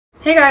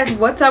Hey guys,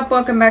 what's up?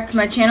 Welcome back to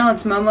my channel.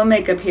 It's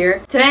Momomakeup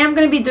here. Today I'm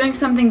going to be doing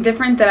something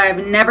different that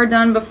I've never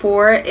done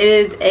before. It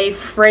is a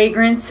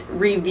fragrance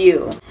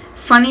review.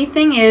 Funny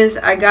thing is,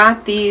 I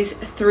got these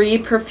 3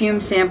 perfume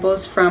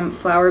samples from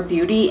Flower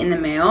Beauty in the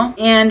mail,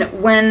 and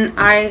when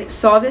I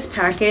saw this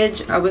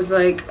package, I was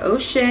like, oh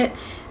shit.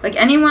 Like,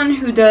 anyone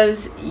who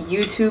does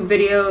YouTube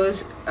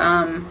videos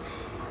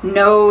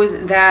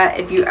knows that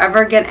if you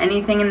ever get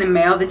anything in the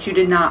mail that you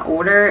did not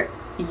order,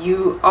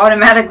 you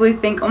automatically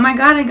think, oh my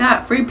god, I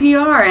got free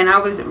PR, and I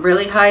was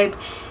really hyped.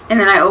 And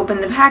then I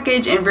opened the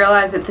package and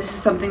realized that this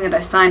is something that I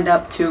signed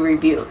up to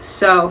review.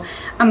 So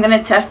I'm going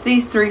to test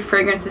these 3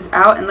 fragrances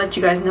out and let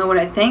you guys know what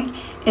I think.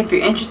 If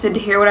you're interested to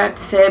hear what I have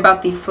to say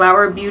about the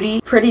Flower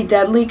Beauty Pretty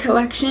Deadly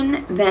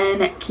collection,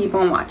 then keep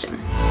on watching.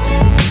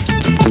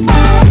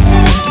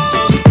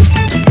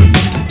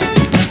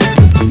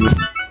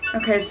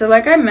 Okay, so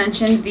like I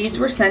mentioned, these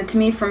were sent to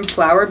me from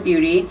Flower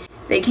Beauty.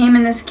 They came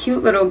in this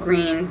cute little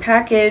green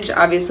package.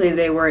 Obviously,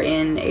 they were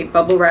in a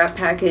bubble wrap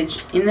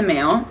package in the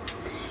mail.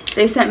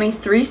 They sent me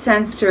 3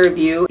 scents to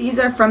review. These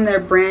are from their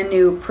brand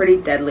new Pretty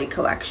Deadly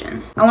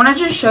collection. I want to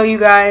just show you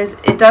guys,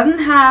 it doesn't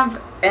have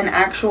an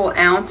actual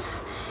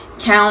ounce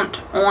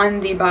count on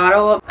the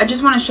bottle. I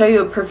just want to show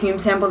you a perfume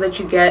sample that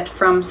you get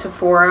from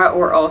Sephora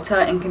or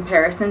Ulta in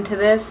comparison to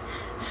this.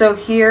 So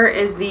here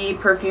is the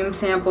perfume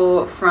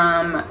sample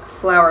from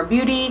Flower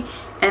Beauty,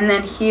 and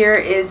then here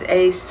is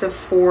a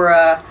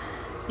Sephora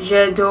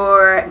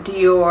J'adore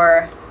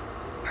Dior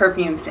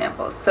perfume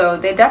samples. So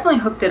they definitely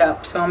hooked it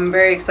up, so I'm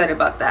very excited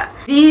about that.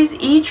 These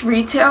each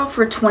retail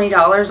for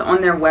 $20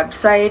 on their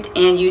website,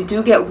 and you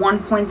do get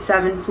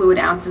 1.7 fluid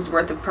ounces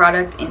worth of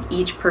product in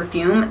each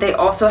perfume. They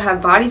also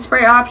have body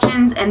spray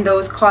options, and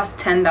those cost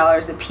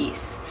 $10 a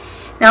piece.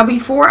 Now,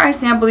 before I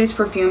sample these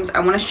perfumes, I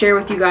want to share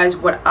with you guys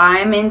what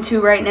I'm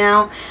into right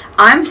now.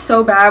 I'm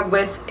so bad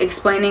with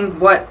explaining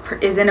what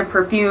is in a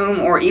perfume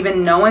or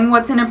even knowing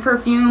what's in a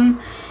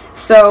perfume.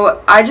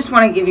 So I just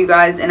want to give you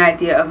guys an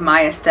idea of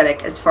my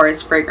aesthetic as far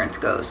as fragrance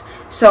goes.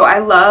 So I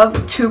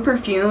love 2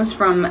 perfumes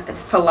from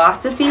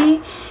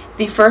Philosophy.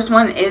 The first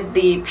one is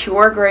the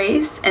Pure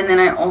Grace, and then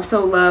I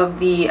also love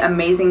the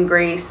Amazing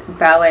Grace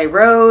Ballet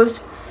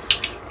Rose.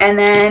 And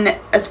then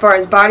as far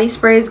as body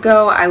sprays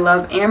go, I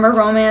love Amber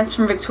Romance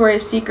from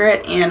Victoria's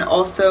Secret and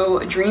also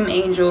Dream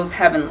Angel's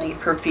Heavenly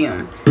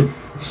perfume.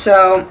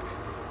 So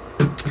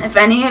if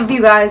any of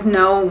you guys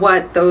know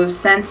what those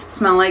scents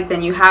smell like,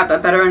 then you have a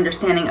better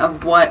understanding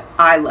of what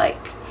I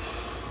like.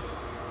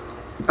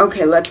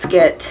 Okay, let's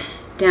get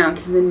down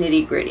to the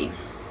nitty-gritty.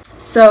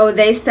 So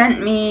they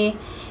sent me,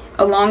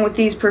 along with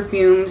these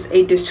perfumes,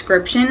 a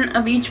description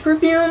of each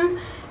perfume.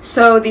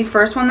 So the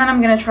first one that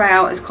I'm going to try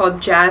out is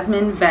called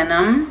Jasmine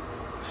Venom,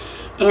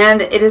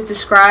 and it is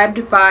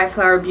described by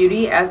Flower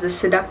Beauty as a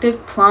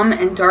seductive plum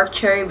and dark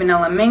cherry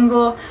vanilla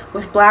mingle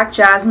with black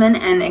jasmine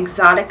and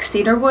exotic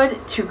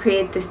cedarwood to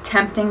create this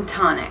tempting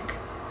tonic.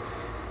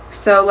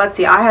 So let's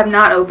see, I have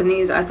not opened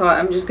these. I thought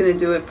I'm just going to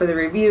do it for the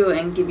review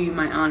and give you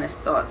my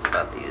honest thoughts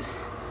about these.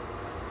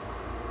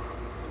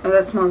 Oh,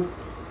 that smells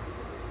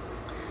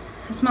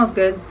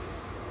good.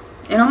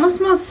 It almost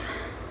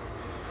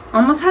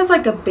has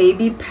like a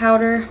baby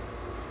powder.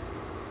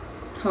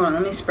 Hold on,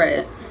 let me spray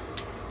it.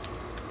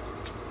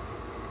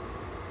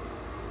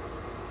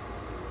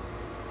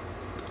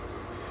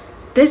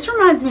 This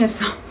reminds me of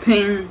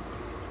something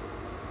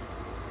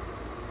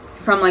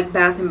from like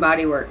Bath and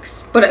Body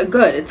Works. But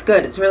good, it's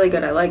good. It's really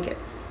good. I like it.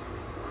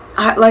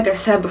 Like I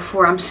said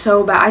before, I'm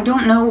so bad. I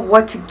don't know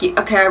what to get.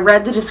 Okay, I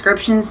read the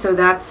description, so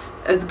that's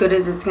as good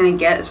as it's going to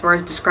get as far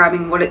as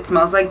describing what it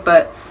smells like.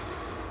 But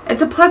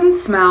it's a pleasant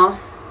smell.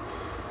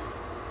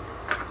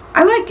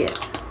 I like it.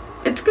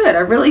 It's good. I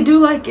really do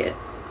like it.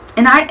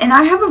 And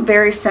I have a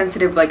very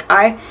sensitive, like,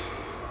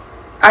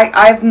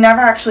 I've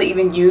never actually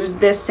even used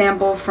this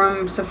sample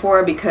from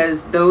Sephora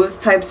because those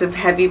types of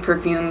heavy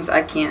perfumes,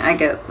 I can't. I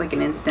get like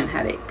an instant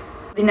headache.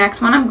 The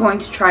next one I'm going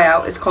to try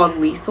out is called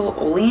Lethal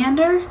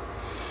Oleander.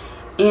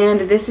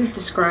 And this is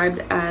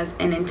described as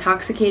an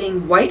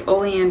intoxicating white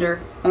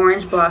oleander,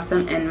 orange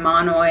blossom, and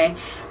monoi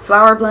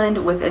flower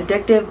blend with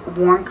addictive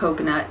warm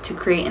coconut to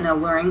create an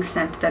alluring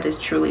scent that is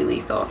truly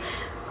lethal.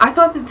 I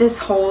thought that this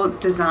whole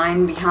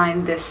design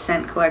behind this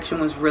scent collection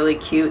was really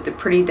cute, the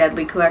Pretty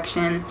Deadly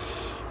collection,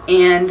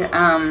 and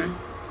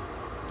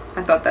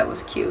I thought that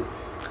was cute,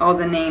 all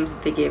the names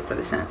that they gave for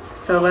the scents.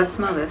 So let's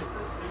smell this.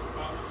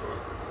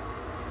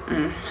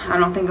 I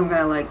don't think I'm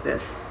gonna like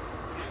this.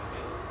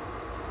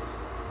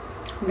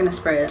 I'm gonna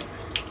spray it.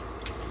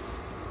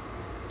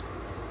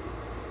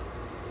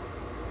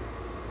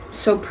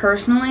 So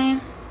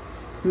personally,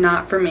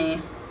 not for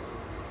me.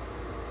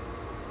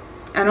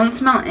 I don't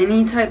smell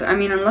any type, I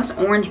mean, unless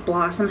Orange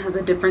Blossom has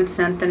a different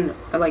scent than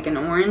like an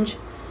orange,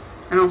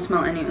 I don't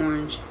smell any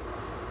orange.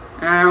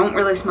 And I don't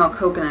really smell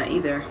coconut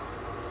either.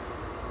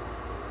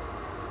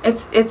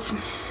 It's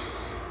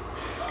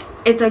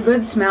a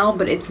good smell,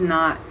 but it's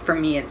not, for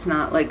me, it's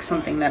not like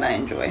something that I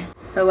enjoy.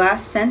 The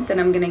last scent that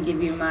I'm going to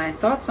give you my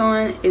thoughts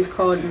on is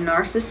called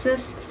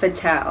Narcissus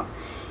Fatale.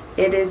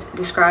 It is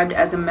described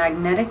as a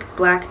magnetic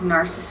black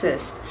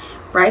narcissus,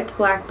 ripe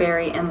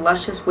blackberry, and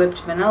luscious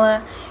whipped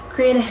vanilla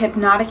create a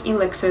hypnotic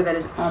elixir that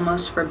is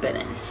almost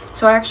forbidden.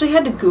 So I actually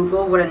had to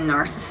Google what a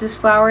narcissus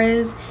flower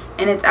is,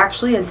 and it's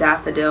actually a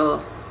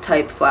daffodil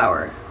type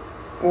flower.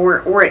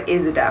 Or it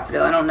is a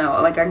daffodil, I don't know.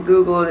 Like, I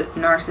Googled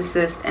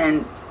narcissus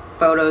and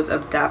photos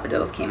of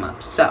daffodils came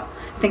up. So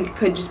I think it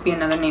could just be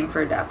another name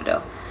for a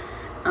daffodil.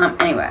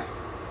 Anyway,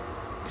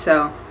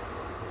 so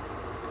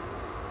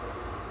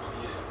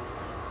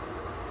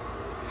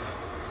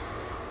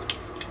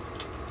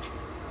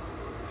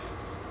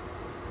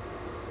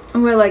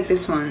oh, I like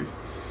this one.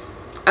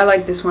 I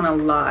like this one a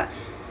lot.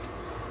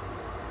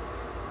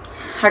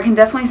 I can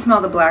definitely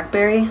smell the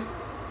blackberry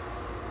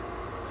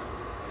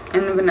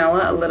and the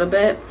vanilla a little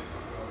bit.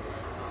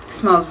 It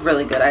smells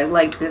really good. I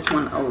like this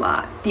one a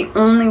lot. The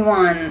only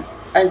one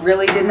I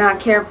really did not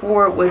care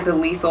for was the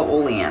Lethal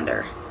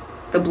Oleander,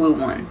 the blue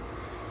one.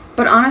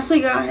 But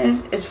honestly,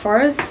 guys, as far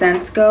as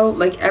scents go,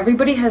 like,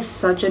 everybody has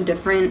such a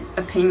different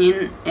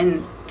opinion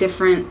and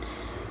different,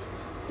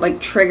 like,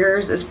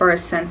 triggers as far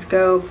as scents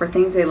go for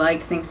things they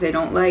like, things they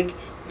don't like.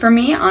 For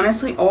me,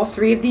 honestly, all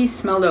three of these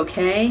smelled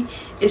okay.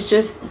 It's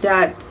just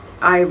that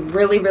I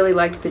really, really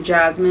liked the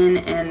Jasmine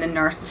and the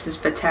Narcissus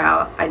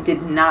Fatale. I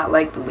did not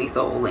like the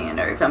Lethal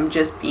Oleander, if I'm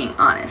just being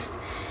honest.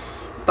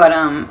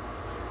 But,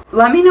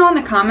 let me know in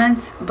the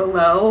comments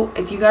below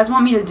if you guys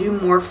want me to do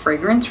more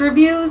fragrance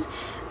reviews.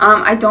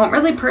 I don't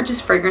really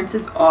purchase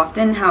fragrances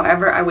often.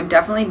 However, I would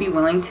definitely be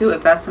willing to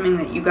if that's something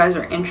that you guys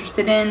are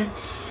interested in.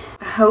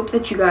 I hope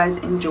that you guys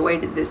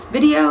enjoyed this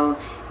video,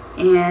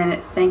 and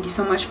thank you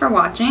so much for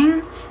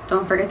watching.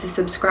 Don't forget to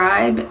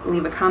subscribe,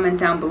 leave a comment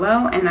down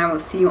below, and I will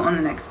see you on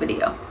the next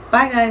video.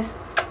 Bye, guys!